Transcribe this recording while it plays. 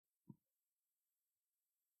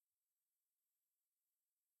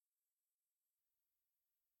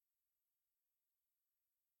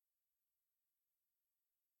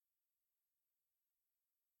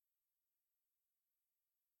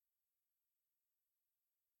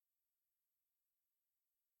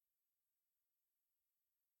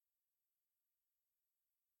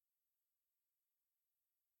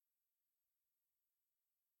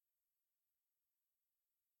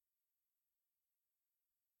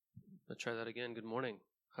Let's try that again. Good morning.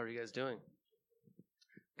 How are you guys doing?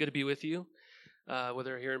 Good to be with you,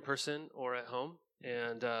 whether here in person or at home.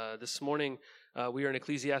 And this morning, we are in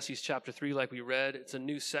Ecclesiastes chapter 3, like we read. It's a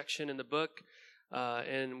new section in the book.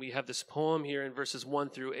 And we have this poem here in verses 1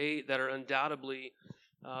 through 8 that are undoubtedly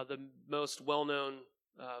the most well-known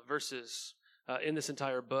verses in this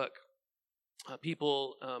entire book.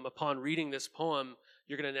 People, upon reading this poem,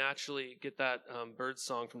 you're going to naturally get that bird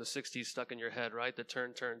song from the 60s stuck in your head, right? The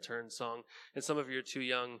turn, turn, turn song. And some of you are too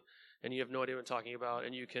young and you have no idea what I'm talking about,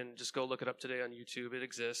 and you can just go look it up today on YouTube. It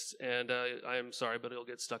exists. And I am sorry, but it'll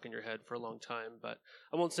get stuck in your head for a long time. But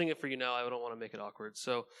I won't sing it for you now. I don't want to make it awkward.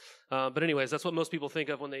 So, but anyways, that's what most people think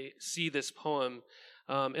of when they see this poem.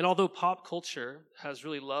 And although pop culture has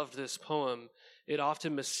really loved this poem, it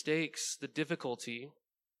often mistakes the difficulty.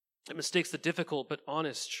 It mistakes the difficult but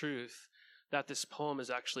honest truth that this poem is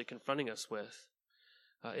actually confronting us with.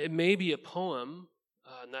 It may be a poem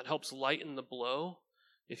and that helps lighten the blow,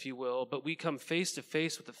 if you will, but we come face to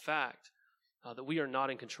face with the fact that we are not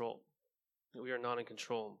in control. That we are not in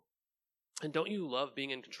control. And don't you love being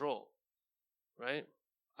in control, right?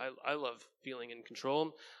 I love feeling in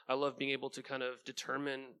control. I love being able to kind of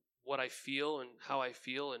determine what I feel and how I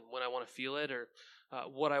feel and when I want to feel it, or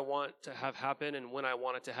what I want to have happen and when I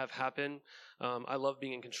want it to have happen. I love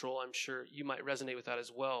being in control. I'm sure you might resonate with that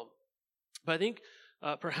as well. But I think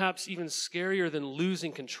perhaps even scarier than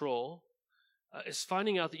losing control is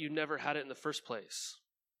finding out that you never had it in the first place.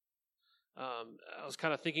 I was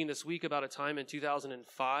kind of thinking this week about a time in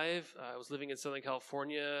 2005. I was living in Southern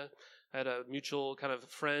California. I had a mutual kind of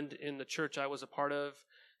friend in the church I was a part of,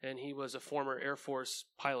 and he was a former Air Force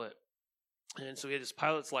pilot. And so he had his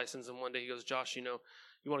pilot's license, and one day he goes, "Josh, you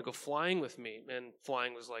want to go flying with me?" And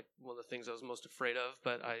flying was like one of the things I was most afraid of,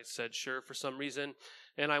 but I said sure for some reason.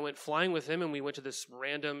 And I went flying with him, and we went to this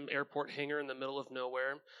random airport hangar in the middle of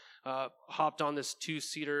nowhere, hopped on this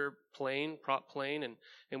 2-seater plane, prop plane,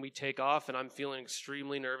 and we take off, and I'm feeling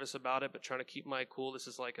extremely nervous about it, but trying to keep my cool. This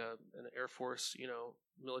is like an Air Force,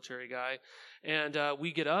 military guy. And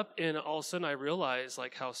we get up, and all of a sudden I realize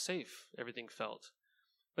like how safe everything felt.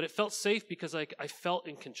 But it felt safe because I felt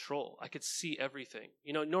in control. I could see everything.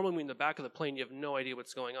 Normally when you're in the back of the plane, you have no idea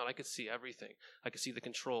what's going on. I could see everything. I could see the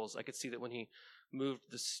controls. I could see that when he moved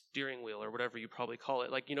the steering wheel or whatever you probably call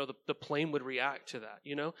it, the plane would react to that,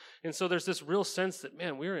 And so there's this real sense that,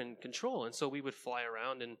 man, we're in control. And so we would fly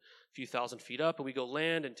around and a few thousand feet up, and we go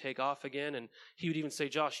land and take off again. And he would even say,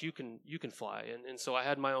 "Josh, you can fly." And so I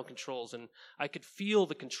had my own controls, and I could feel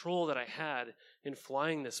the control that I had in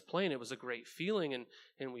flying this plane. It was a great feeling.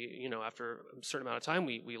 And we, after a certain amount of time,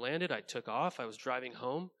 we landed. I took off. I was driving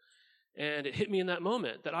home, and it hit me in that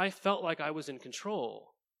moment that I felt like I was in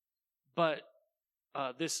control. But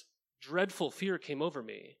this dreadful fear came over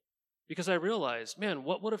me because I realized, man,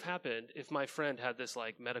 what would have happened if my friend had this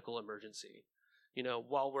medical emergency,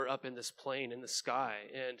 while we're up in this plane in the sky,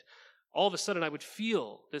 and all of a sudden I would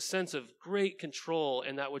feel this sense of great control,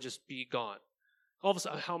 and that would just be gone. All of a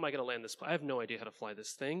sudden, how am I going to land this plane? I have no idea how to fly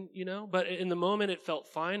this thing, but in the moment it felt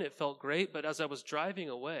fine. It felt great. But as I was driving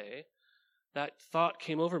away, that thought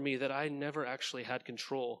came over me that I never actually had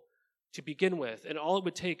control to begin with. And all it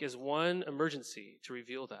would take is one emergency to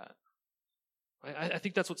reveal that. I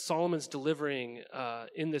think that's what Solomon's delivering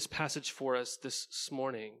in this passage for us this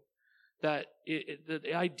morning. That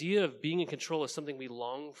the idea of being in control is something we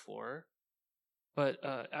long for, but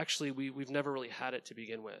actually we've never really had it to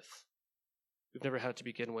begin with. We've never had it to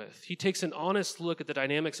begin with. He takes an honest look at the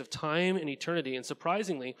dynamics of time and eternity, and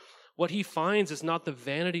surprisingly, what he finds is not the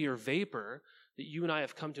vanity or vapor that you and I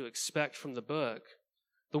have come to expect from the book.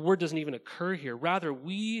 The word doesn't even occur here. Rather,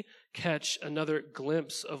 we catch another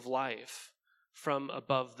glimpse of life from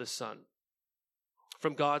above the sun,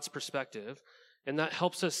 from God's perspective. And that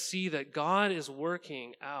helps us see that God is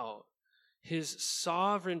working out his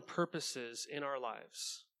sovereign purposes in our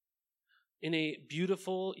lives in a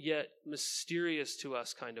beautiful yet mysterious to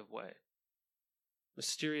us kind of way.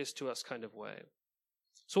 Mysterious to us kind of way.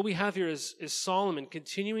 So what we have here is Solomon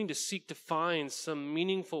continuing to seek to find some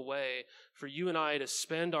meaningful way for you and I to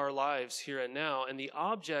spend our lives here and now. And the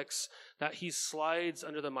objects that he slides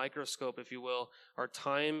under the microscope, if you will, are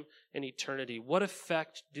time and eternity. What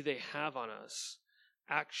effect do they have on us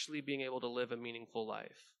actually being able to live a meaningful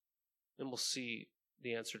life? And we'll see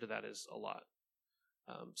the answer to that is a lot.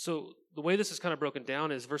 So the way this is kind of broken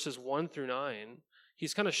down is verses 1 through 9.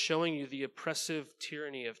 He's kind of showing you the oppressive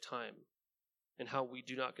tyranny of time and how we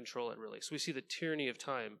do not control it really. So we see the tyranny of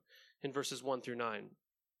time in verses 1 through 9.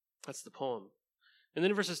 That's the poem. And then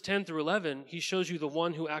in verses 10 through 11, he shows you the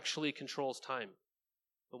one who actually controls time.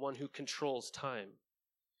 The one who controls time.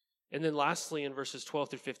 And then lastly, in verses 12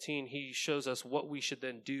 through 15, he shows us what we should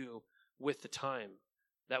then do with the time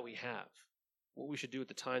that we have. What we should do with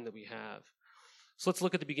the time that we have. So let's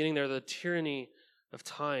look at the beginning there, the tyranny of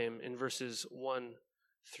time in verses 1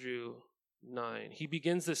 through 9. He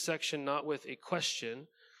begins this section not with a question,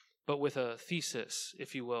 but with a thesis,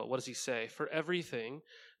 if you will. What does he say? For everything,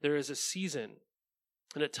 there is a season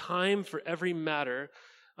and a time for every matter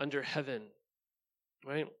under heaven.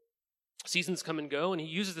 Right? Seasons come and go, and he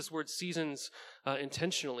uses this word seasons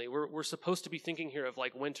intentionally. We're supposed to be thinking here of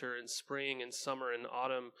like winter and spring and summer and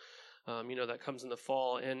autumn, that comes in the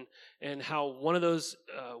fall, and how one of those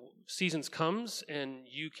seasons comes and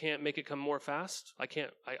you can't make it come more fast.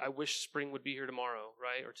 I wish spring would be here tomorrow,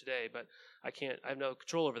 right, or today, but I can't. I have no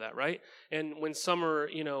control over that, right? And when summer,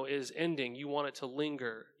 is ending, you want it to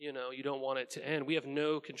linger. You don't want it to end. We have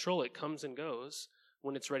no control. It comes and goes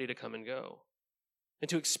when it's ready to come and go. And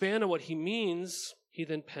to expand on what he means, he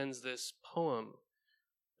then pens this poem.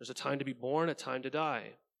 There's a time to be born, a time to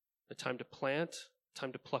die, a time to plant, a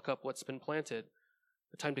time to pluck up what's been planted,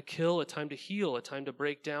 a time to kill, a time to heal, a time to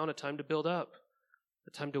break down, a time to build up, a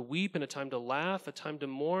time to weep and a time to laugh, a time to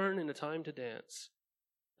mourn and a time to dance,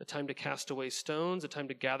 a time to cast away stones, a time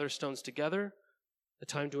to gather stones together, a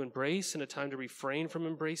time to embrace and a time to refrain from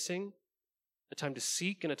embracing, a time to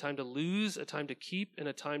seek and a time to lose, a time to keep and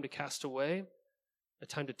a time to cast away, a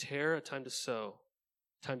time to tear, a time to sow,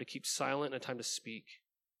 a time to keep silent, and a time to speak,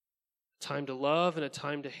 a time to love, and a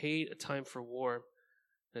time to hate, a time for war,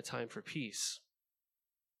 and a time for peace.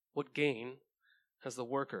 What gain has the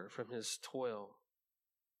worker from his toil?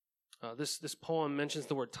 This poem mentions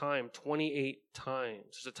the word time 28 times.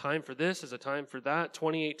 There's a time for this, there's a time for that,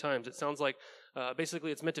 28 times. It sounds like,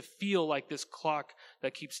 basically it's meant to feel like this clock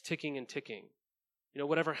that keeps ticking and ticking.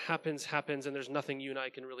 Whatever happens, happens, and there's nothing you and I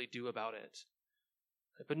can really do about it.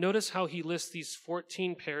 But notice how he lists these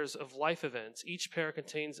 14 pairs of life events. Each pair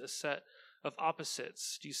contains a set of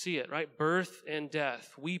opposites. Do you see it, right? Birth and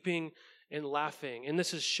death, weeping and laughing. And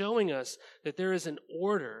this is showing us that there is an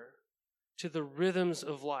order to the rhythms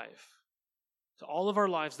of life. To all of our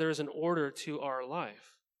lives, there is an order to our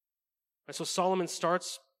life. And so Solomon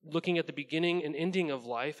starts looking at the beginning and ending of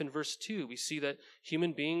life. In verse 2, we see that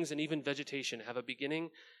human beings and even vegetation have a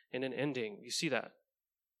beginning and an ending. You see that?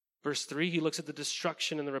 Verse 3, he looks at the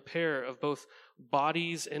destruction and the repair of both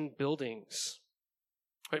bodies and buildings.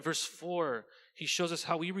 Right, verse 4, he shows us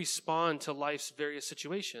how we respond to life's various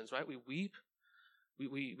situations, right? We weep,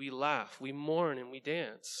 we laugh, we mourn, and we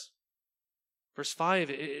dance. Verse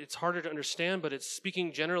 5, it's harder to understand, but it's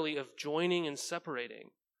speaking generally of joining and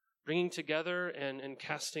separating, bringing together and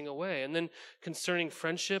casting away. And then concerning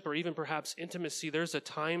friendship or even perhaps intimacy, there's a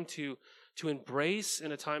time to embrace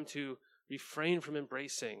and a time to refrain from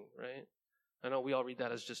embracing, right? I know we all read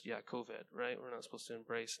that as just, COVID, right? We're not supposed to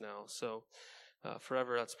embrace now. So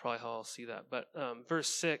forever, that's probably how I'll see that. But verse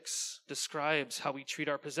 6 describes how we treat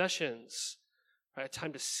our possessions, right? A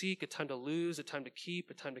time to seek, a time to lose, a time to keep,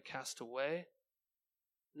 a time to cast away.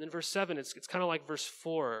 And then verse 7, it's kind of like verse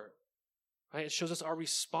 4, right? It shows us our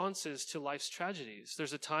responses to life's tragedies.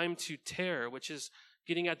 There's a time to tear, which is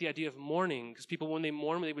getting at the idea of mourning, because people, when they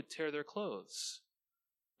mourn, they would tear their clothes.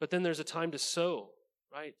 But then there's a time to sow,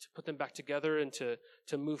 right? To put them back together and to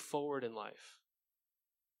move forward in life.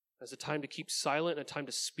 There's a time to keep silent and a time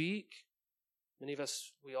to speak. Many of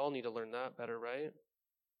us, we all need to learn that better, right?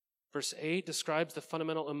 Verse 8 describes the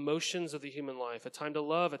fundamental emotions of the human life. A time to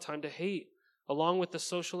love, a time to hate, along with the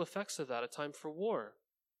social effects of that. A time for war,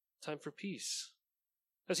 a time for peace.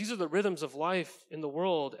 Because these are the rhythms of life in the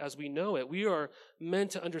world as we know it. We are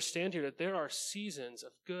meant to understand here that there are seasons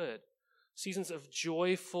of good, seasons of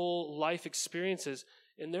joyful life experiences,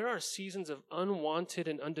 and there are seasons of unwanted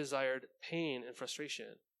and undesired pain and frustration.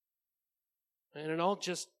 And it all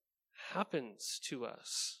just happens to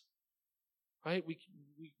us, right?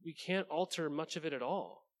 We can't alter much of it at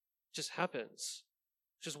all. It just happens,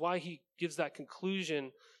 which is why he gives that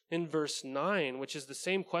conclusion in verse 9, which is the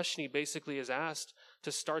same question he basically is asked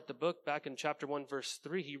to start the book back in chapter 1, verse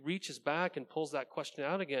 3. He reaches back and pulls that question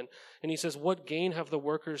out again, and he says, what gain have the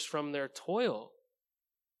workers from their toil?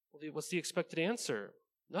 Well, what's the expected answer?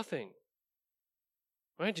 Nothing.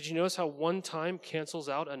 Right? Did you notice how one time cancels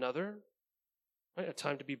out another? Right? A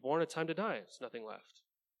time to be born, a time to die. There's nothing left.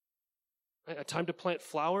 Right? A time to plant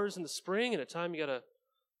flowers in the spring, and a time you got to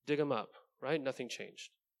dig them up. Right? Nothing changed.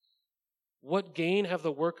 What gain have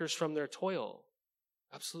the workers from their toil?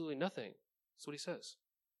 Absolutely nothing. That's what he says.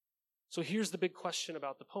 So here's the big question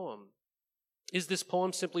about the poem. Is this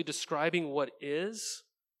poem simply describing what is?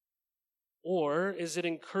 Or is it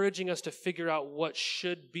encouraging us to figure out what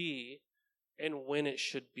should be and when it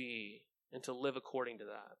should be and to live according to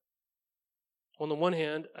that? On the one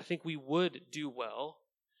hand, I think we would do well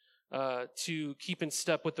to keep in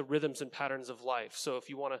step with the rhythms and patterns of life. So if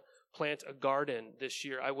you want to plant a garden this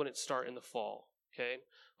year, I wouldn't start in the fall, okay?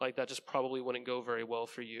 Like that just probably wouldn't go very well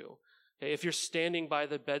for you. Okay? If you're standing by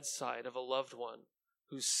the bedside of a loved one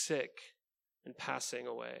who's sick and passing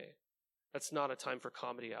away, that's not a time for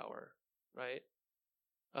comedy hour, right?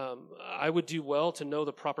 I would do well to know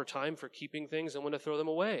the proper time for keeping things and when to throw them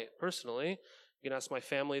away, personally. You can ask my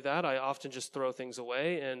family that. I often just throw things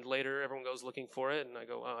away, and later everyone goes looking for it, and I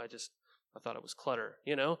go, oh, I thought it was clutter,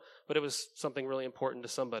 But it was something really important to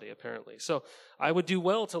somebody, apparently. So I would do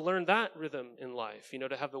well to learn that rhythm in life,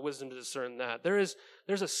 to have the wisdom to discern that. There's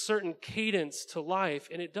a certain cadence to life,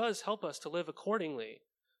 and it does help us to live accordingly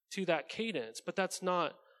to that cadence, but that's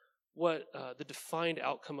not what the defined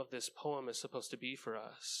outcome of this poem is supposed to be for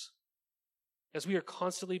us. As we are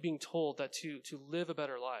constantly being told that to live a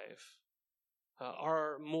better life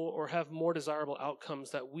are more or have more desirable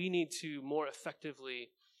outcomes, that we need to more effectively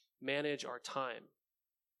manage our time.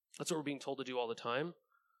 That's what we're being told to do all the time.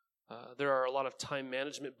 There are a lot of time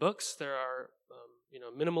management books. There are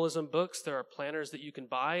minimalism books. There are planners that you can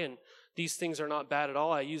buy, and these things are not bad at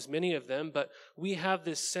all. I use many of them, but we have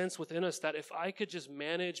this sense within us that if I could just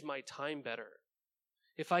manage my time better,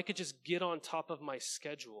 if I could just get on top of my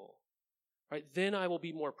schedule, right, then I will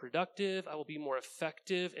be more productive, I will be more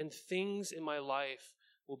effective, and things in my life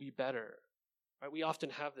will be better. Right? We often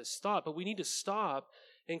have this thought, but we need to stop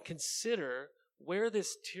and consider where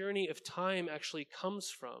this tyranny of time actually comes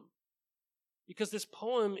from. Because this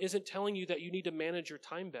poem isn't telling you that you need to manage your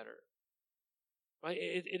time better. Right?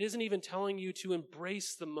 It isn't even telling you to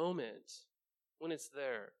embrace the moment when it's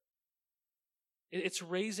there. It's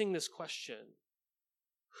raising this question: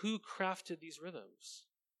 who crafted these rhythms?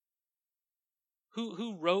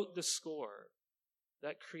 Who wrote the score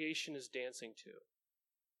that creation is dancing to?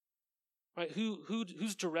 Right?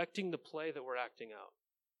 Who's directing the play that we're acting out?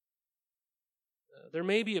 There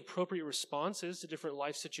may be appropriate responses to different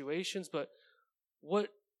life situations, but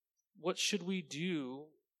what should we do,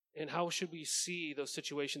 and how should we see those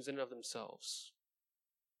situations in and of themselves?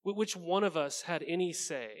 Which one of us had any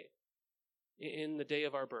say in the day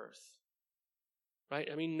of our birth? Right?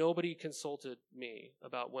 I mean, nobody consulted me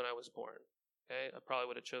about when I was born. Okay? I probably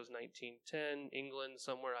would have chose 1910, England,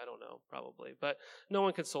 somewhere, I don't know, probably. But no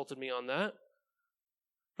one consulted me on that.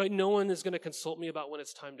 Right? No one is going to consult me about when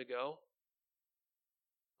it's time to go.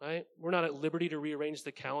 Right? We're not at liberty to rearrange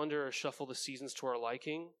the calendar or shuffle the seasons to our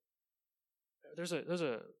liking. There's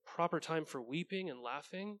a proper time for weeping and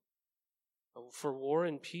laughing, for war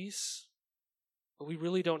and peace, but we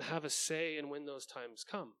really don't have a say in when those times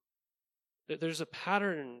come. There's a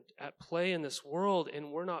pattern at play in this world,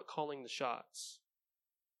 and we're not calling the shots.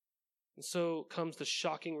 And so comes the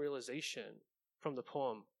shocking realization from the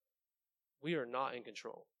poem: we are not in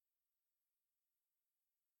control.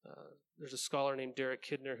 There's a scholar named Derek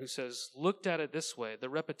Kidner who says, looked at it this way: the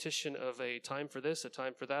repetition of a time for this, a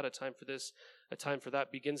time for that, a time for this, a time for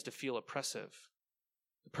that begins to feel oppressive.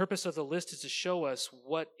 The purpose of the list is to show us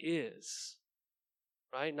what is,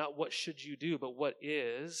 right? Not what should you do, but what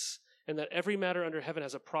is, and that every matter under heaven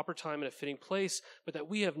has a proper time and a fitting place, but that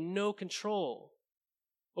we have no control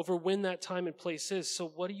over when that time and place is. So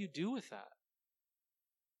what do you do with that?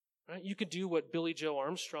 Right? You could do what Billy Joe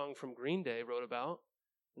Armstrong from Green Day wrote about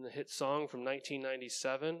in the hit song from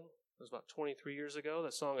 1997. It was about 23 years ago,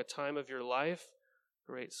 the song A Time of Your Life.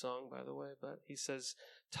 Great song, by the way. But he says,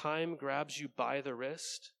 time grabs you by the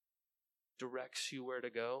wrist, directs you where to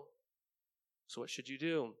go. So what should you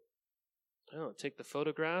do? Take the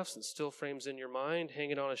photographs and still frames in your mind,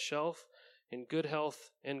 hang it on a shelf in good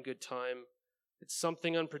health and good time. It's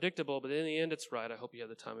something unpredictable, but in the end, it's right. I hope you have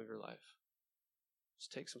the time of your life.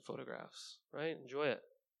 Just take some photographs, right? Enjoy it.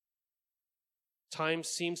 Time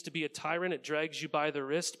seems to be a tyrant. It drags you by the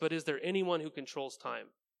wrist, but is there anyone who controls time?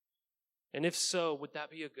 And if so, would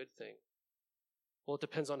that be a good thing? Well, it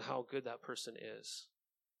depends on how good that person is.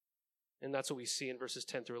 And that's what we see in verses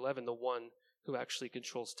 10 through 11, the one who actually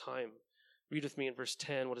controls time. Read with me in verse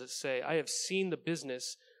 10. What does it say? I have seen the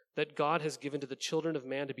business that God has given to the children of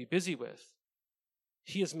man to be busy with.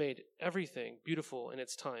 He has made everything beautiful in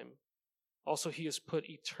its time. Also, he has put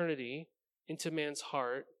eternity into man's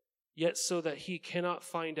heart, yet so that he cannot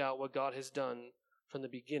find out what God has done from the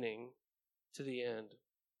beginning to the end.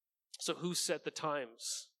 So who set the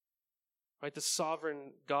times? Right? The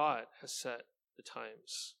sovereign God has set the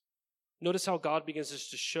times. Notice how God begins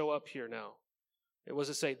to show up here now. It was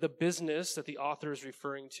to say the business that the author is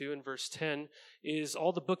referring to in verse 10 is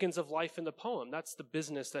all the bookends of life in the poem. That's the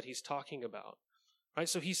business that he's talking about. Right?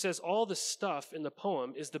 So he says all the stuff in the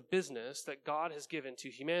poem is the business that God has given to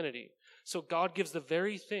humanity. So God gives the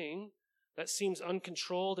very thing that seems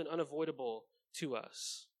uncontrolled and unavoidable to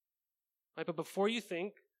us. Right? But before you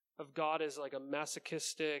think of God as like a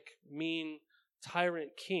masochistic, mean,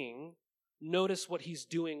 tyrant king, notice what he's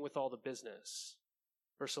doing with all the business.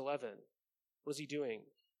 Verse 11, what is he doing?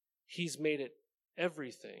 He's made it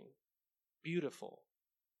everything beautiful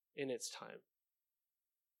in its time.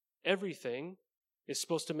 Everything is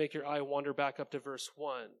supposed to make your eye wander back up to verse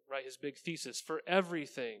 1, right? His big thesis. For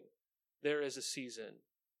everything, there is a season.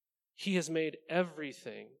 He has made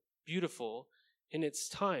everything beautiful in its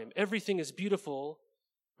time. Everything is beautiful,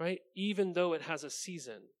 right? Even though it has a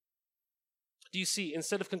season. Do you see,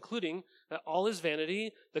 instead of concluding that all is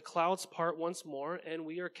vanity, the clouds part once more, and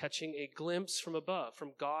we are catching a glimpse from above,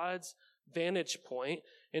 from God's vantage point.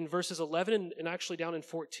 In verses 11 and actually down in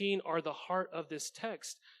 14 are the heart of this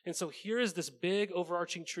text. And so here is this big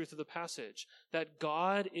overarching truth of the passage, that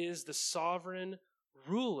God is the sovereign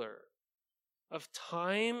ruler of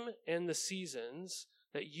time and the seasons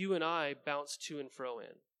that you and I bounce to and fro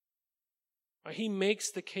in. He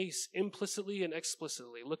makes the case implicitly and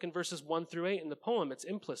explicitly. Look in verses 1 through 8 in the poem. It's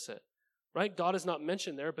implicit, right? God is not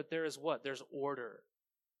mentioned there, but there is what? There's order,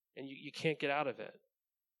 and you can't get out of it.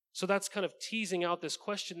 So that's kind of teasing out this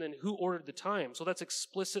question then, who ordered the time? So that's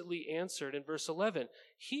explicitly answered in verse 11.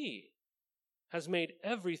 He has made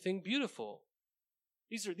everything beautiful.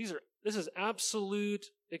 This is absolute,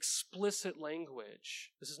 explicit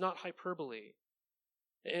language. This is not hyperbole.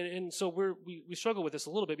 And so we struggle with this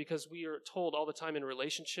a little bit because we are told all the time in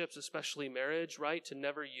relationships, especially marriage, right, to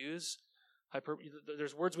never use hyperbole.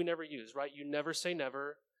 There's words we never use, right? You never say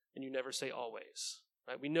never, and you never say always,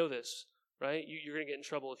 right? We know this, right? You're going to get in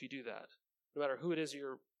trouble if you do that, no matter who it is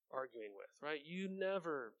you're arguing with, right? You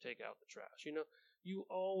never take out the trash. You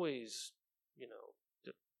always,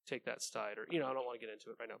 take that side, or, I don't want to get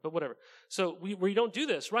into it right now, but whatever. So we don't do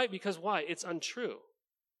this, right? Because why? It's untrue.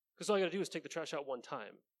 Because all you got to do is take the trash out one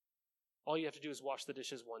time. All you have to do is wash the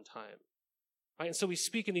dishes one time. Right? And so we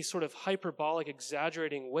speak in these sort of hyperbolic,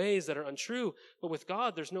 exaggerating ways that are untrue, but with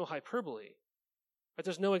God, there's no hyperbole. Right?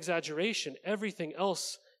 There's no exaggeration. Everything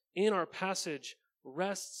else in our passage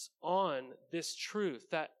rests on this truth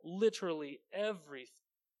that literally everything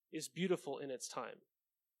is beautiful in its time.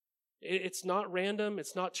 It's not random.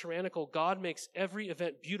 It's not tyrannical. God makes every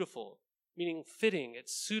event beautiful, meaning fitting.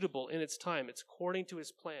 It's suitable in its time. It's according to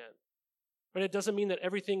his plan. But it doesn't mean that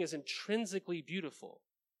everything is intrinsically beautiful.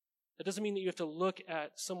 It doesn't mean that you have to look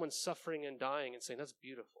at someone suffering and dying and saying, that's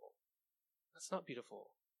beautiful. That's not beautiful.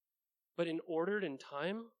 But in ordered in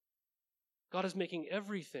time, God is making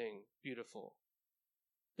everything beautiful.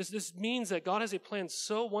 This means that God has a plan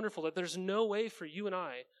so wonderful that there's no way for you and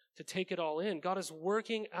I to take it all in. God is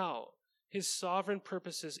working out his sovereign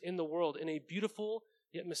purposes in the world in a beautiful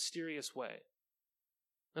yet mysterious way.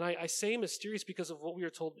 And I say mysterious because of what we are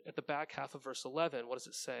told at the back half of verse 11. What does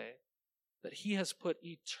it say? That he has put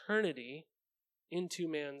eternity into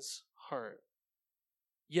man's heart,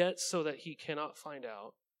 yet so that he cannot find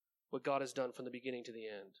out what God has done from the beginning to the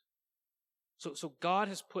end. So God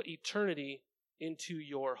has put eternity into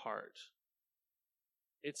your heart.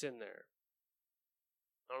 It's in there.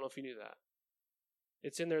 I don't know if you knew that.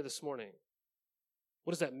 It's in there this morning.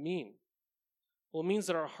 What does that mean? Well, it means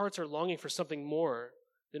that our hearts are longing for something more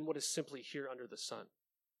than what is simply here under the sun.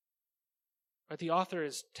 Right? The author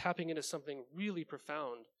is tapping into something really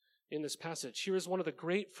profound in this passage. Here is one of the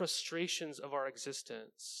great frustrations of our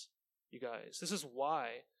existence, you guys. This is why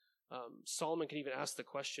Solomon can even ask the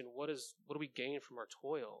question, what do we gain from our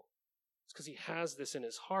toil? It's because he has this in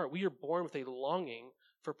his heart. We are born with a longing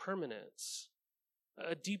for permanence,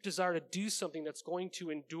 a deep desire to do something that's going to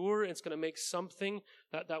endure, and it's going to make something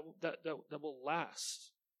that will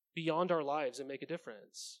last beyond our lives and make a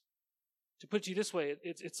difference. To put it to you this way,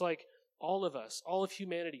 it's like all of us, all of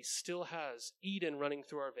humanity still has Eden running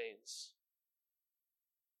through our veins.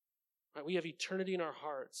 Right? We have eternity in our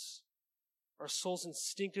hearts. Our souls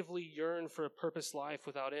instinctively yearn for a purpose life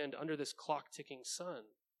without end under this clock-ticking sun.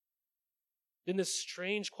 Then this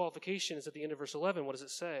strange qualification is at the end of verse 11. What does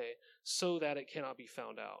it say? So that it cannot be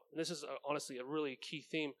found out. And this is honestly a really key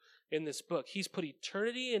theme in this book. He's put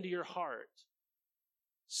eternity into your heart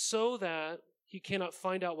so that he cannot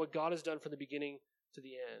find out what God has done from the beginning to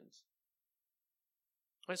the end.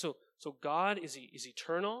 Right, so God is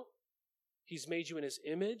eternal. He's made you in his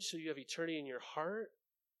image, so you have eternity in your heart.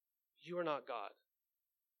 You are not God.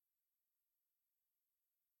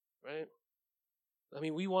 Right? I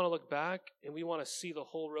mean, we want to look back and we want to see the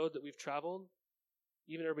whole road that we've traveled,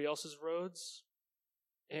 even everybody else's roads,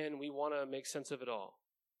 and we want to make sense of it all.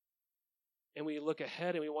 and we look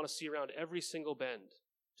ahead and we want to see around every single bend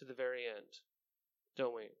to the very end,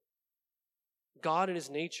 don't we? God in his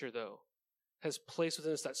nature, though, has placed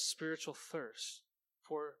within us that spiritual thirst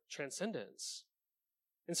for transcendence.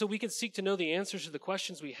 And so we can seek to know the answers to the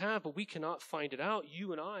questions we have, but we cannot find it out.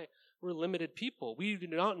 You and I, we're limited people. We do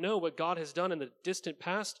not know what God has done in the distant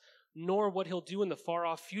past, nor what he'll do in the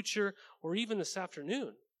far-off future, or even this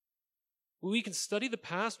afternoon. We can study the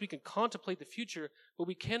past, we can contemplate the future, but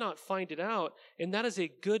we cannot find it out, and that is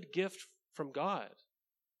a good gift from God,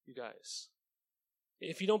 you guys.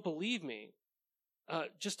 If you don't believe me,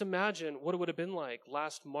 just imagine what it would have been like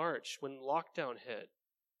last March when lockdown hit,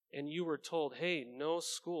 and you were told, hey, no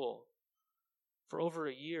school for over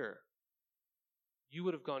a year. You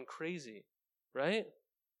would have gone crazy, right?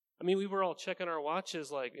 I mean, we were all checking our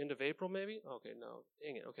watches like end of April maybe. Okay, no,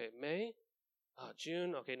 dang it. Okay, May,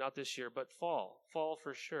 June. Okay, not this year, but fall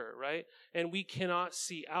for sure, right? And we cannot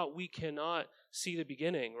see out. We cannot see the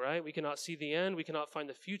beginning, right? We cannot see the end. We cannot find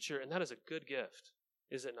the future. And that is a good gift,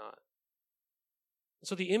 is it not?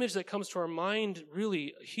 So the image that comes to our mind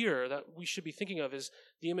really here that we should be thinking of is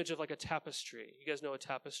the image of like a tapestry. You guys know a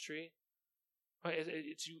tapestry? Right?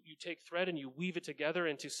 You take thread and you weave it together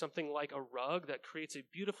into something like a rug that creates a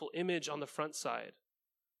beautiful image on the front side.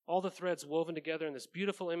 All the threads woven together in this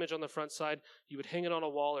beautiful image on the front side. You would hang it on a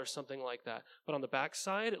wall or something like that. But on the back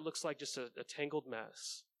side, it looks like just a tangled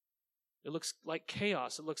mess. It looks like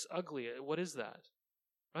chaos. It looks ugly. What is that?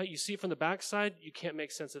 Right? You see it from the back side, you can't make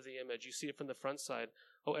sense of the image. You see it from the front side,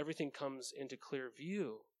 everything comes into clear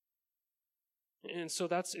view. And so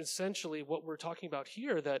that's essentially what we're talking about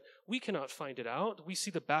here, that we cannot find it out. We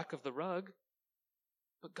see the back of the rug,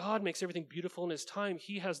 but God makes everything beautiful in his time.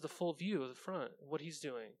 He has the full view of the front, what he's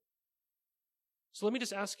doing. So let me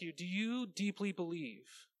just ask you, do you deeply believe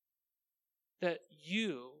that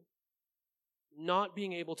you not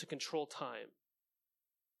being able to control time,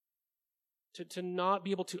 to not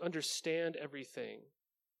be able to understand everything,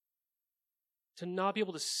 to not be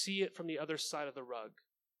able to see it from the other side of the rug,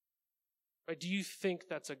 right? Do you think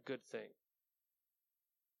that's a good thing?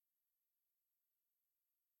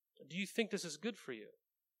 Do you think this is good for you?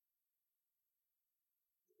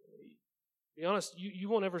 Be honest, you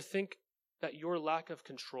won't ever think that your lack of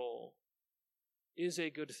control is a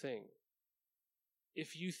good thing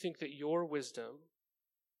if you think that your wisdom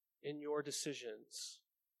in your decisions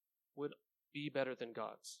would be better than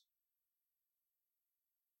God's.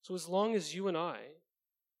 So as long as you and I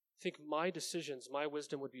think my decisions, my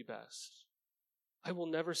wisdom would be best, I will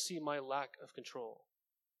never see my lack of control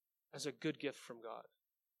as a good gift from God.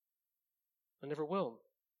 I never will.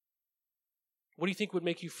 What do you think would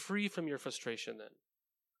make you free from your frustration then?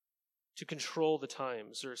 To control the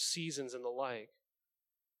times or seasons and the like?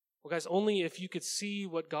 Well, guys, only if you could see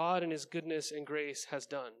what God in his goodness and grace has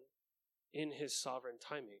done in his sovereign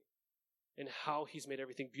timing and how he's made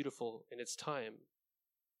everything beautiful in its time.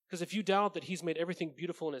 Because if you doubt that he's made everything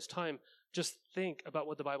beautiful in his time, just think about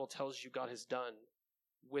what the Bible tells you God has done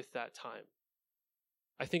with that time.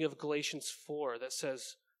 I think of Galatians 4 that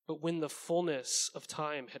says, but when the fullness of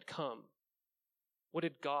time had come, what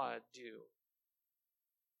did God do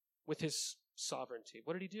with his sovereignty?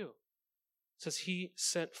 What did he do? It says he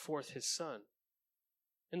sent forth his son.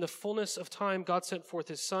 In the fullness of time, God sent forth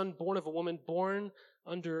his son, born of a woman, born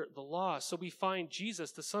under the law. So we find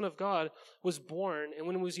Jesus, the Son of God, was born, and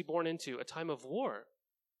when was he born into? A time of war.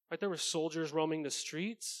 Right? There were soldiers roaming the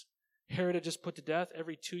streets. Herod had just put to death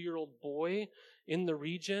every 2-year-old boy in the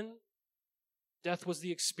region. Death was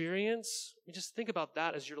the experience. I mean, just think about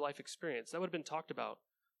that as your life experience. That would have been talked about.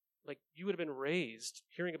 Like, you would have been raised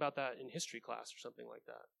hearing about that in history class or something like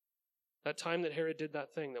that. That time that Herod did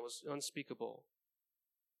that thing that was unspeakable.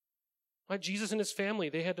 Like Jesus and his family,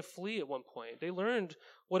 they had to flee at one point. They learned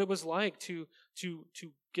what it was like to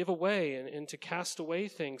give away and to cast away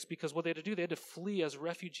things, because what they had to do, they had to flee as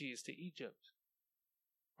refugees to Egypt.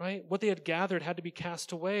 Right? What they had gathered had to be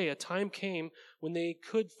cast away. A time came when they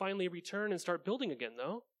could finally return and start building again,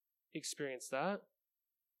 though. He experienced that.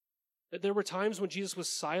 There were times when Jesus was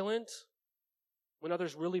silent, when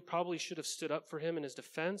others really probably should have stood up for him in his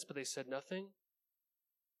defense, but they said nothing.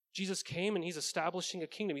 Jesus came and he's establishing a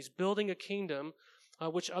kingdom. He's building a kingdom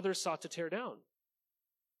which others sought to tear down.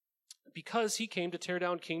 Because he came to tear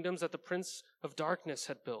down kingdoms that the prince of darkness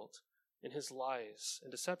had built in his lies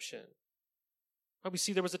and deception. We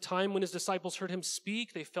see there was a time when his disciples heard him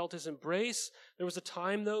speak. They felt his embrace. There was a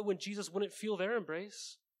time, though, when Jesus wouldn't feel their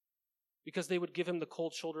embrace because they would give him the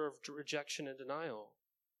cold shoulder of rejection and denial.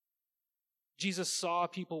 Jesus saw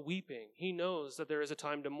people weeping. He knows that there is a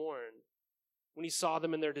time to mourn. When he saw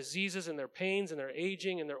them in their diseases and their pains and their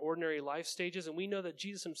aging and their ordinary life stages, and we know that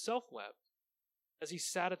Jesus himself wept. as he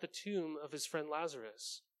sat at the tomb of his friend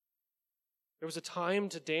Lazarus. There was a time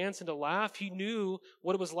to dance and to laugh. He knew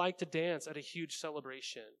what it was like to dance at a huge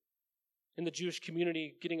celebration. In the Jewish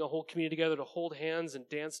community, getting a whole community together to hold hands and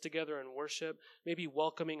dance together and worship, maybe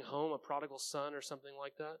welcoming home a prodigal son or something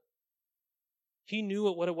like that. He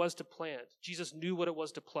knew what it was to plant. Jesus knew what it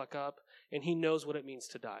was to pluck up, and he knows what it means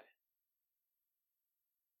to die.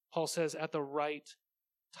 Paul says, at the right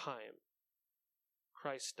time,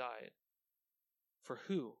 Christ died. For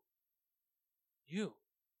who? You.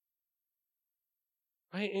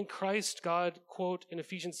 Right? In Christ, God, quote, in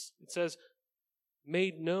Ephesians, it says,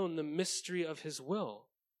 made known the mystery of his will,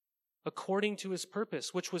 according to his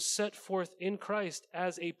purpose, which was set forth in Christ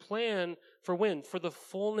as a plan for when? For the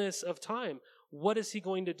fullness of time. What is he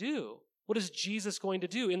going to do? What is Jesus going to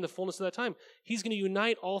do in the fullness of that time? He's going to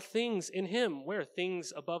unite all things in him. Where?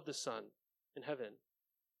 Things above the sun in heaven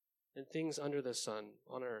and things under the sun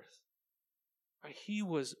on earth. Right? He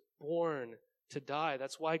was born to die.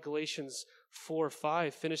 That's why Galatians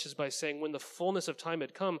 4:5 finishes by saying, when the fullness of time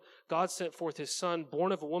had come, God sent forth his son,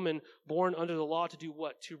 born of a woman, born under the law, to do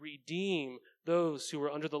what? To redeem those who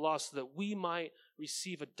were under the law so that we might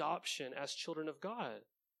receive adoption as children of God.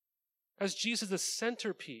 As Jesus is the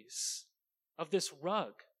centerpiece of this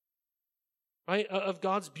rug, right, of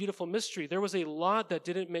God's beautiful mystery. There was a lot that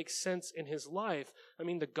didn't make sense in his life. I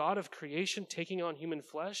mean, the God of creation taking on human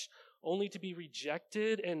flesh, only to be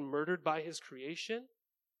rejected and murdered by his creation.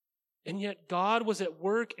 And yet God was at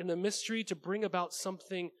work in the mystery to bring about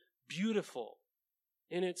something beautiful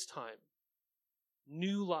in its time.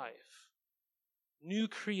 New life, new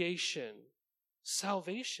creation,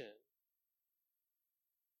 salvation.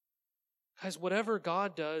 Guys, whatever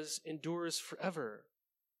God does endures forever,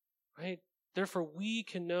 right? Therefore, we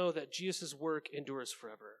can know that Jesus' work endures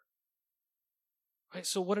forever. Right?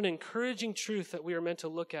 So what an encouraging truth that we are meant to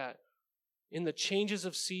look at in the changes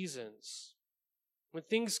of seasons. When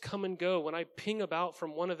things come and go, when I ping about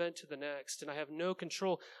from one event to the next and I have no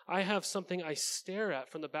control, I have something I stare at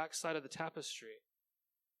from the backside of the tapestry.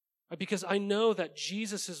 Right? Because I know that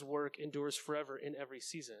Jesus' work endures forever in every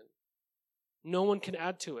season. No one can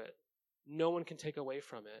add to it. No one can take away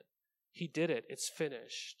from it. He did it. It's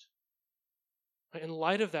finished. In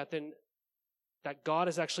light of that, then, that God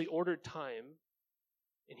has actually ordered time,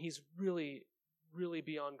 and he's really, really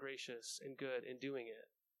beyond gracious and good in doing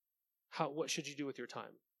it. What should you do with your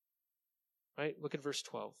time? Right? Look at verse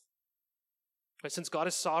 12. Right, since God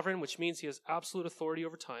is sovereign, which means he has absolute authority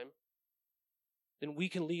over time, then we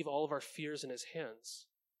can leave all of our fears in his hands.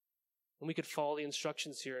 And we could follow the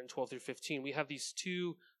instructions here in 12 through 15. We have these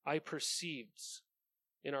two I perceiveds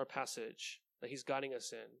in our passage that he's guiding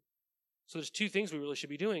us in. So there's two things we really should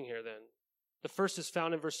be doing here then. The first is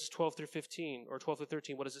found in verses 12 through 15, or 12 through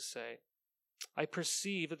 13. What does it say? I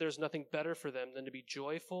perceive that there's nothing better for them than to be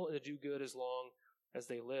joyful and to do good as long as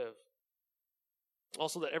they live.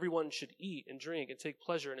 Also that everyone should eat and drink and take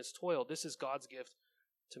pleasure in his toil. This is God's gift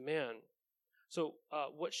to man. So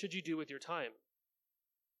what should you do with your time?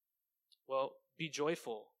 Well, be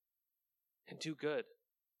joyful and do good.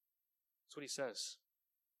 That's what he says.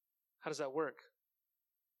 How does that work?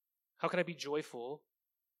 How can I be joyful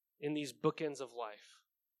in these bookends of life?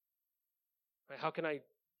 Right? How can I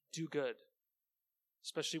do good,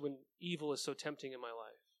 especially when evil is so tempting in my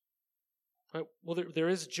life? Right? Well, there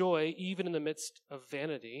is joy even in the midst of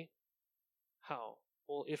vanity. How?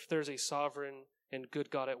 Well, if there's a sovereign and good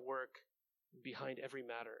God at work behind every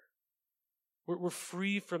matter. We're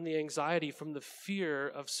free from the anxiety, from the fear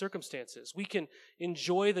of circumstances. We can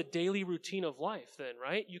enjoy the daily routine of life then,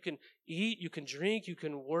 right? You can eat, you can drink, you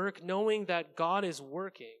can work, knowing that God is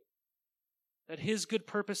working, that his good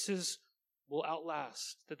purposes will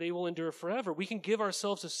outlast, that they will endure forever. We can give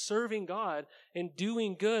ourselves to serving God and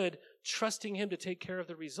doing good, trusting him to take care of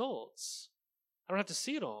the results. I don't have to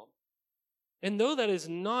see it all. And though that is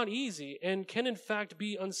not easy and can in fact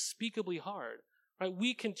be unspeakably hard, right?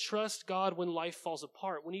 We can trust God when life falls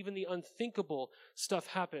apart, when even the unthinkable stuff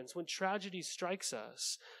happens, when tragedy strikes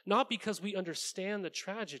us, not because we understand the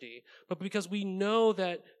tragedy, but because we know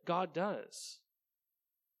that God does,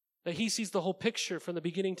 that he sees the whole picture from the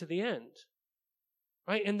beginning to the end,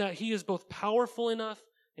 right? And that he is both powerful enough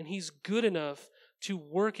and he's good enough to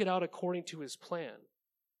work it out according to his plan.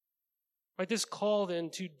 Right? This call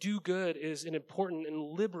then to do good is an important and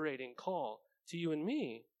liberating call to you and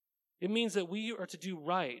me. It means that we are to do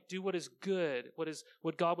right, do what is good,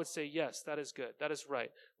 what God would say, yes, that is good, that is right.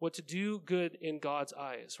 What to do good in God's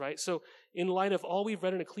eyes, right? So in light of all we've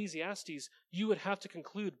read in Ecclesiastes, you would have to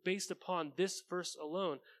conclude based upon this verse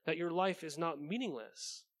alone that your life is not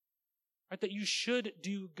meaningless, right? That you should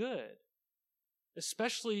do good.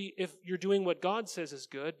 especially if you're doing what God says is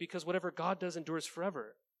good, because whatever God does endures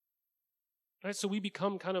forever. Right? So we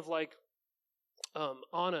become kind of like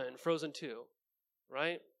Anna in Frozen 2,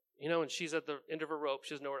 right? You know, and she's at the end of her rope.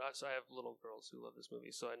 She doesn't know where. So I have little girls who love this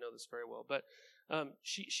movie, so I know this very well. But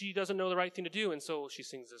she doesn't know the right thing to do, and so she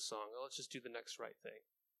sings this song. Oh, let's just do the next right thing.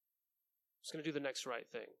 I'm just going to do the next right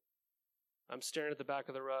thing. I'm staring at the back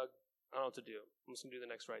of the rug. I don't know what to do. I'm just going to do the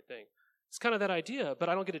next right thing. It's kind of that idea, but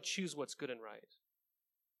I don't get to choose what's good and right.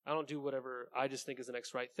 I don't do whatever I just think is the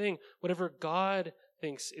next right thing. Whatever God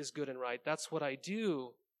thinks is good and right, that's what I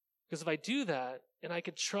do. Because if I do that, and I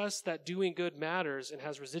can trust that doing good matters and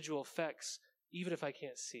has residual effects, even if I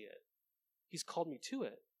can't see it. He's called me to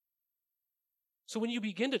it. So when you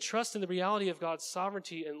begin to trust in the reality of God's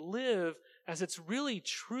sovereignty and live as it's really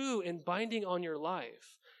true and binding on your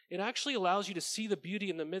life, it actually allows you to see the beauty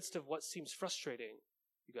in the midst of what seems frustrating,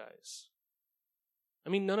 you guys. I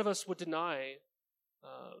mean, none of us would deny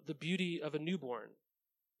the beauty of a newborn,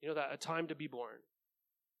 that a time to be born.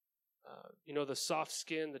 The soft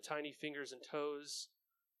skin, the tiny fingers and toes,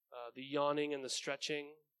 the yawning and the stretching,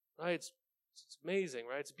 right? It's amazing,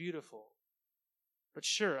 right? It's beautiful. But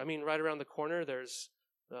sure, I mean, right around the corner, there's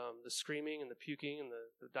the screaming and the puking and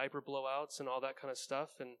the diaper blowouts and all that kind of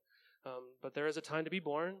stuff. But there is a time to be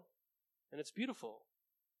born, and it's beautiful.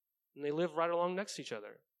 And they live right along next to each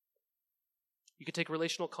other. You could take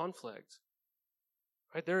relational conflict,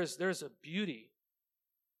 right? There's a beauty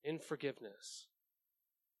in forgiveness.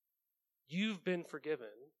 You've been forgiven.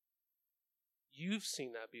 You've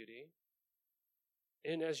seen that beauty.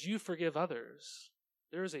 And as you forgive others,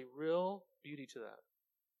 there is a real beauty to that.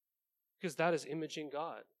 Because that is imaging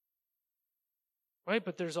God. Right?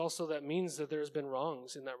 But there's also that means that there's been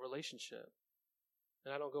wrongs in that relationship.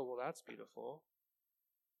 And I don't go, well, that's beautiful.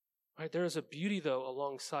 Right? There is a beauty, though,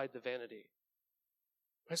 alongside the vanity.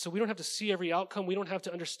 Right? So we don't have to see every outcome. We don't have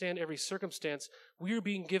to understand every circumstance. We are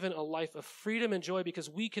being given a life of freedom and joy because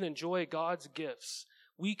we can enjoy God's gifts.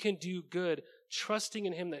 We can do good, trusting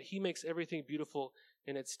in Him that He makes everything beautiful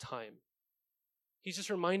in its time. He's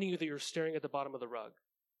just reminding you that you're staring at the bottom of the rug.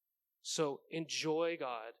 So enjoy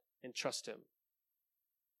God and trust Him.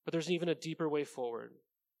 But there's even a deeper way forward.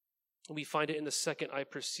 We find it in the second I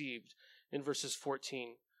perceived in verses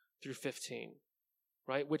 14 through 15.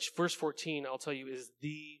 Right? Which verse 14, I'll tell you, is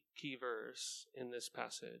the key verse in this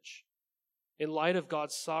passage. In light of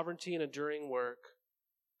God's sovereignty and enduring work,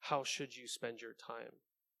 how should you spend your time?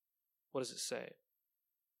 What does it say?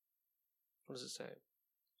 What does it say?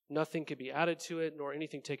 Nothing can be added to it, nor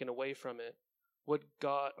anything taken away from it.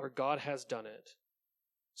 God has done it,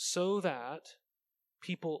 so that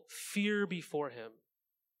people fear before Him.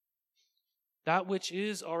 That which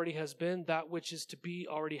is already has been, that which is to be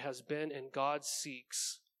already has been, and God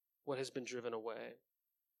seeks what has been driven away.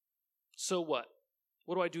 So what?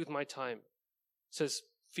 What do I do with my time? It says,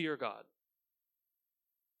 fear God.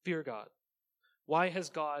 Fear God. Why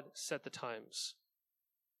has God set the times?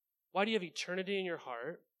 Why do you have eternity in your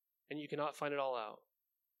heart and you cannot find it all out?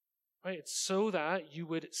 Right? It's so that you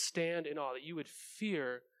would stand in awe, that you would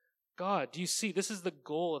fear God. Do you see? This is the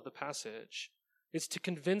goal of the passage. It's to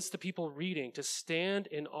convince the people reading to stand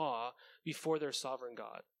in awe before their sovereign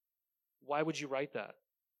God. Why would you write that?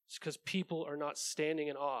 It's because people are not standing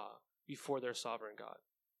in awe before their sovereign God.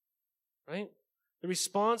 Right? The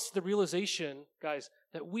response to the realization, guys,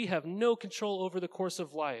 that we have no control over the course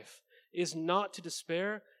of life is not to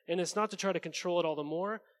despair, and it's not to try to control it all the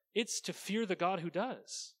more. It's to fear the God who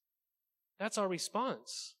does. That's our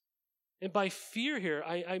response. And by fear here,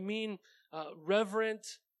 I mean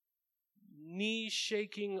reverent,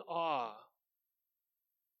 knee-shaking awe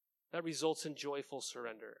that results in joyful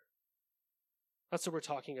surrender. That's what we're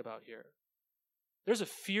talking about here. There's a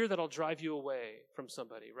fear that'll drive you away from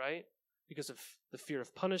somebody, right? Because of the fear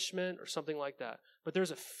of punishment or something like that. But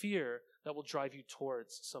there's a fear that will drive you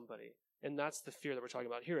towards somebody. And that's the fear that we're talking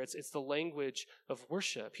about here. It's the language of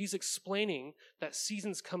worship. He's explaining that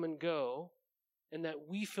seasons come and go and that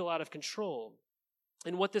we feel out of control.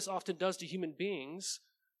 And what this often does to human beings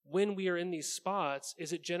when we are in these spots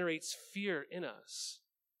is it generates fear in us,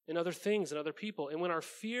 in other things and other people. And when our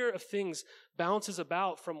fear of things bounces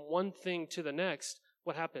about from one thing to the next,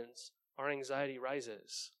 what happens? Our anxiety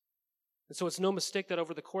rises. And so it's no mistake that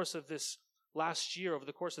over the course of this last year, over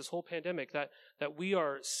the course of this whole pandemic, that we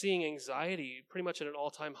are seeing anxiety pretty much at an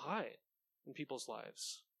all-time high in people's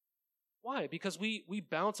lives. Why? Because we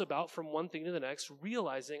bounce about from one thing to the next,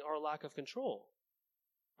 realizing our lack of control.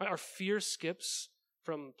 Right? Our fear skips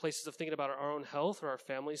from places of thinking about our own health or our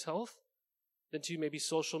family's health, then to maybe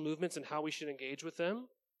social movements and how we should engage with them,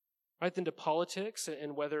 right? Then to politics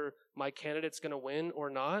and whether my candidate's going to win or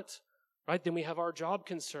not, right? Then we have our job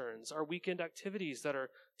concerns, our weekend activities that are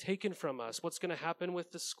taken from us. What's going to happen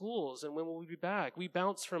with the schools and when will we be back? We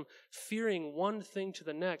bounce from fearing one thing to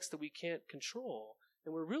the next that we can't control,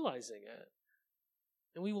 and we're realizing it.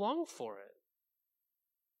 And we long for it.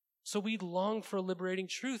 So we long for liberating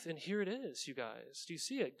truth, and here it is, you guys. Do you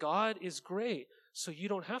see it? God is great, so you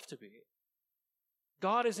don't have to be.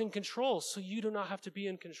 God is in control, so you do not have to be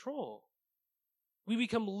in control. We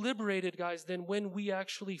become liberated, guys, then when we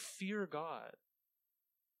actually fear God.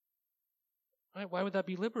 Right? Why would that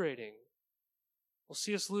be liberating? Well,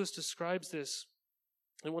 C.S. Lewis describes this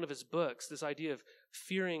in one of his books, this idea of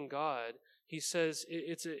fearing God. He says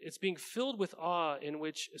it's being filled with awe in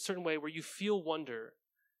which a certain way where you feel wonder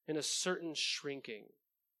and a certain shrinking.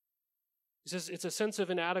 He says it's a sense of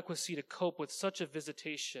inadequacy to cope with such a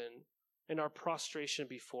visitation and our prostration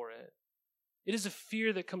before it. It is a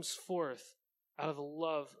fear that comes forth out of a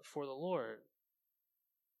love for the Lord.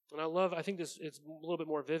 And I think it's a little bit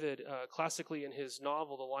more vivid classically in his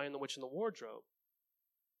novel, The Lion, the Witch, and the Wardrobe.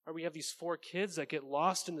 Right, we have these 4 kids that get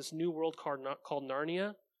lost in this new world called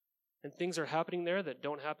Narnia, and things are happening there that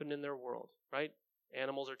don't happen in their world, right?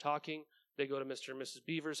 Animals are talking. They go to Mr. and Mrs.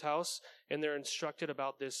 Beaver's house, and they're instructed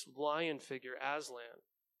about this lion figure, Aslan.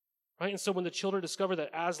 Right? And so when the children discover that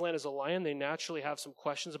Aslan is a lion, they naturally have some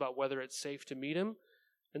questions about whether it's safe to meet him.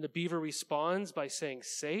 And the beaver responds by saying,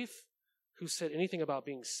 safe? Who said anything about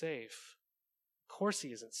being safe? Of course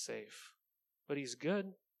he isn't safe, but he's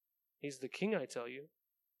good. He's the king, I tell you.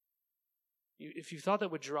 If you thought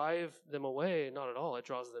that would drive them away, not at all. It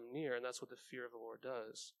draws them near, and that's what the fear of the Lord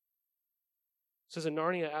does. It says in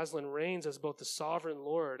Narnia, Aslan reigns as both the sovereign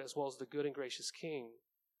Lord as well as the good and gracious king.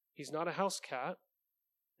 He's not a house cat,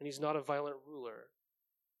 and he's not a violent ruler.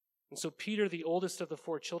 And so Peter, the oldest of the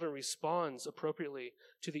 4 children, responds appropriately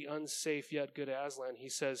to the unsafe yet good Aslan. He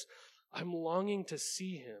says, I'm longing to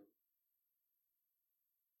see him,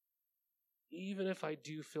 even if I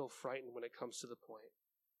do feel frightened when it comes to the point.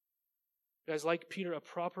 Guys, like Peter, a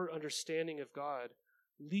proper understanding of God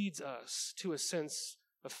leads us to a sense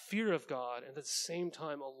of fear of God and at the same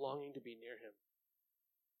time a longing to be near him.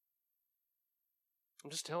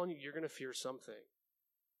 I'm just telling you, you're going to fear something.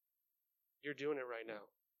 You're doing it right now.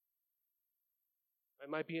 It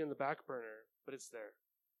might be in the back burner, but it's there.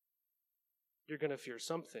 You're going to fear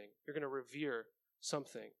something. You're going to revere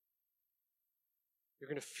something. You're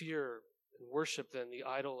going to fear and worship then the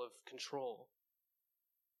idol of control.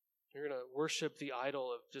 You're going to worship the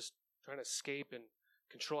idol of just trying to escape and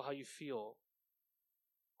control how you feel.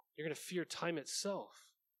 You're going to fear time itself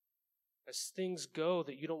as things go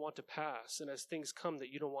that you don't want to pass and as things come that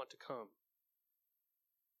you don't want to come.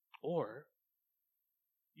 Or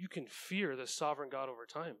you can fear the sovereign God over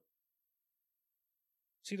time.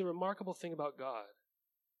 See, the remarkable thing about God,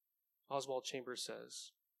 Oswald Chambers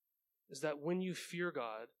says, is that when you fear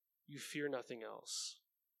God, you fear nothing else.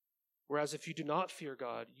 Whereas if you do not fear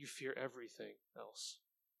God, you fear everything else.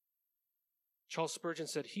 Charles Spurgeon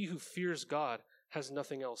said, he who fears God has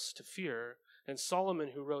nothing else to fear. And Solomon,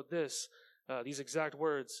 who wrote these exact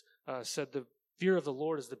words, said, the fear of the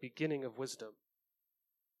Lord is the beginning of wisdom.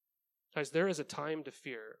 Guys, there is a time to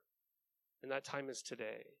fear, and that time is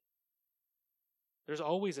today. There's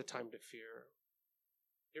always a time to fear.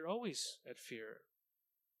 You're always at fear.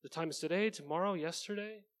 The time is today, tomorrow,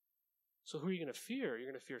 yesterday. So who are you going to fear? You're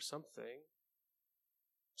going to fear something.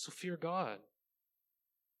 So fear God.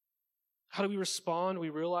 How do we respond? We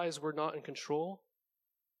realize we're not in control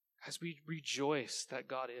as we rejoice that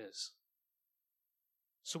God is.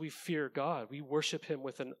 So we fear God. We worship him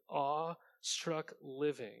with an awe-struck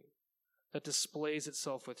living that displays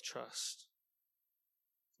itself with trust.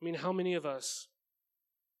 I mean, how many of us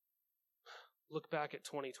look back at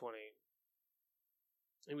 2020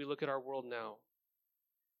 and we look at our world now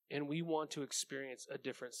and we want to experience a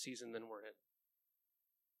different season than we're in?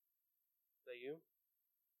 Is that you?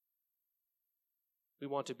 We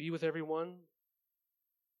want to be with everyone,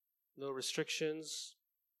 no restrictions.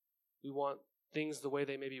 We want things the way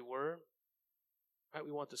they maybe were. Right?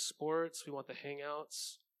 We want the sports. We want the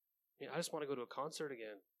hangouts. I just want to go to a concert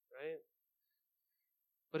again, right?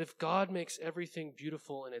 But if God makes everything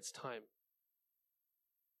beautiful in its time,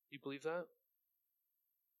 you believe that?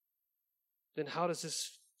 Then how does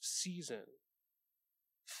this season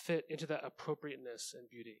fit into that appropriateness and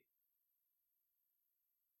beauty?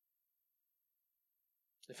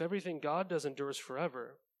 If everything God does endures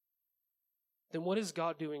forever, then what is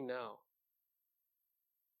God doing now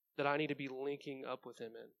that I need to be linking up with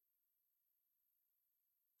him in?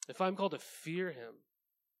 If I'm called to fear him,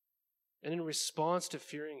 and in response to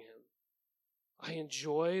fearing him, I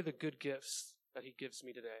enjoy the good gifts that he gives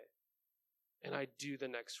me today. and I do the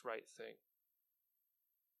next right thing.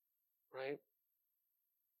 Right?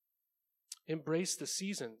 Embrace the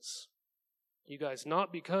seasons, you guys,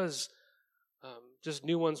 not because just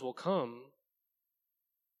new ones will come,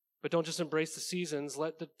 but don't just embrace the seasons.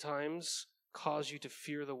 Let the times cause you to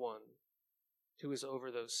fear the one who is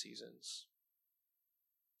over those seasons.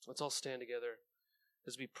 Let's all stand together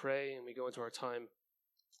as we pray and we go into our time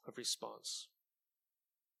of response.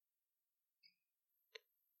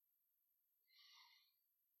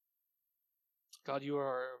 God, you are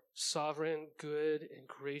our sovereign, good, and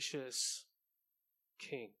gracious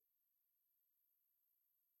King.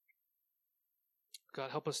 God,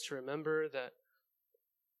 help us to remember that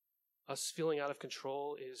us feeling out of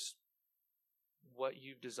control is what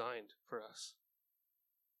you've designed for us.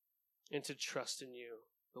 And to trust in you,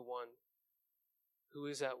 the one who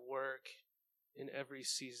is at work in every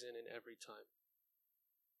season and every time.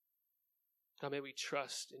 God, may we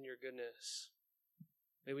trust in your goodness.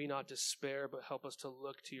 May we not despair, but help us to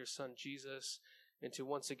look to your Son, Jesus, and to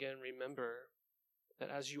once again remember that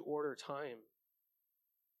as you order time,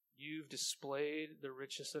 you've displayed the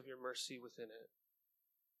richness of your mercy within it.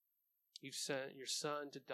 You've sent your Son to die